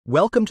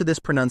Welcome to this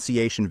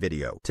pronunciation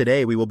video.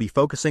 Today we will be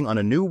focusing on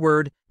a new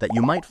word that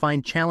you might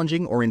find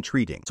challenging or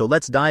intriguing. So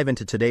let's dive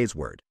into today's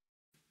word.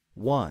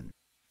 Won,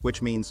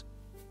 which means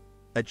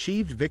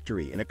achieved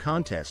victory in a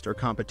contest or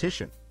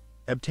competition,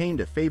 obtained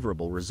a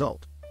favorable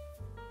result.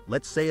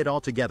 Let's say it all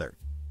together.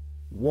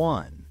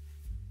 Won.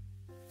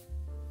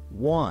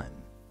 Won.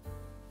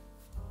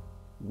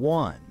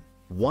 Won.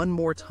 One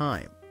more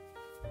time.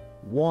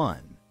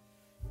 Won.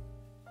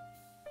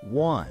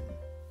 Won.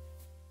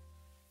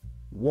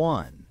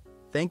 Won.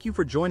 Thank you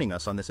for joining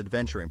us on this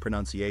adventure in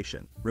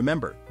pronunciation.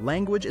 Remember,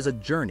 language is a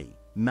journey,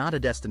 not a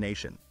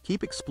destination.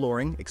 Keep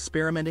exploring,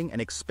 experimenting, and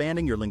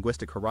expanding your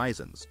linguistic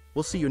horizons.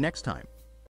 We'll see you next time.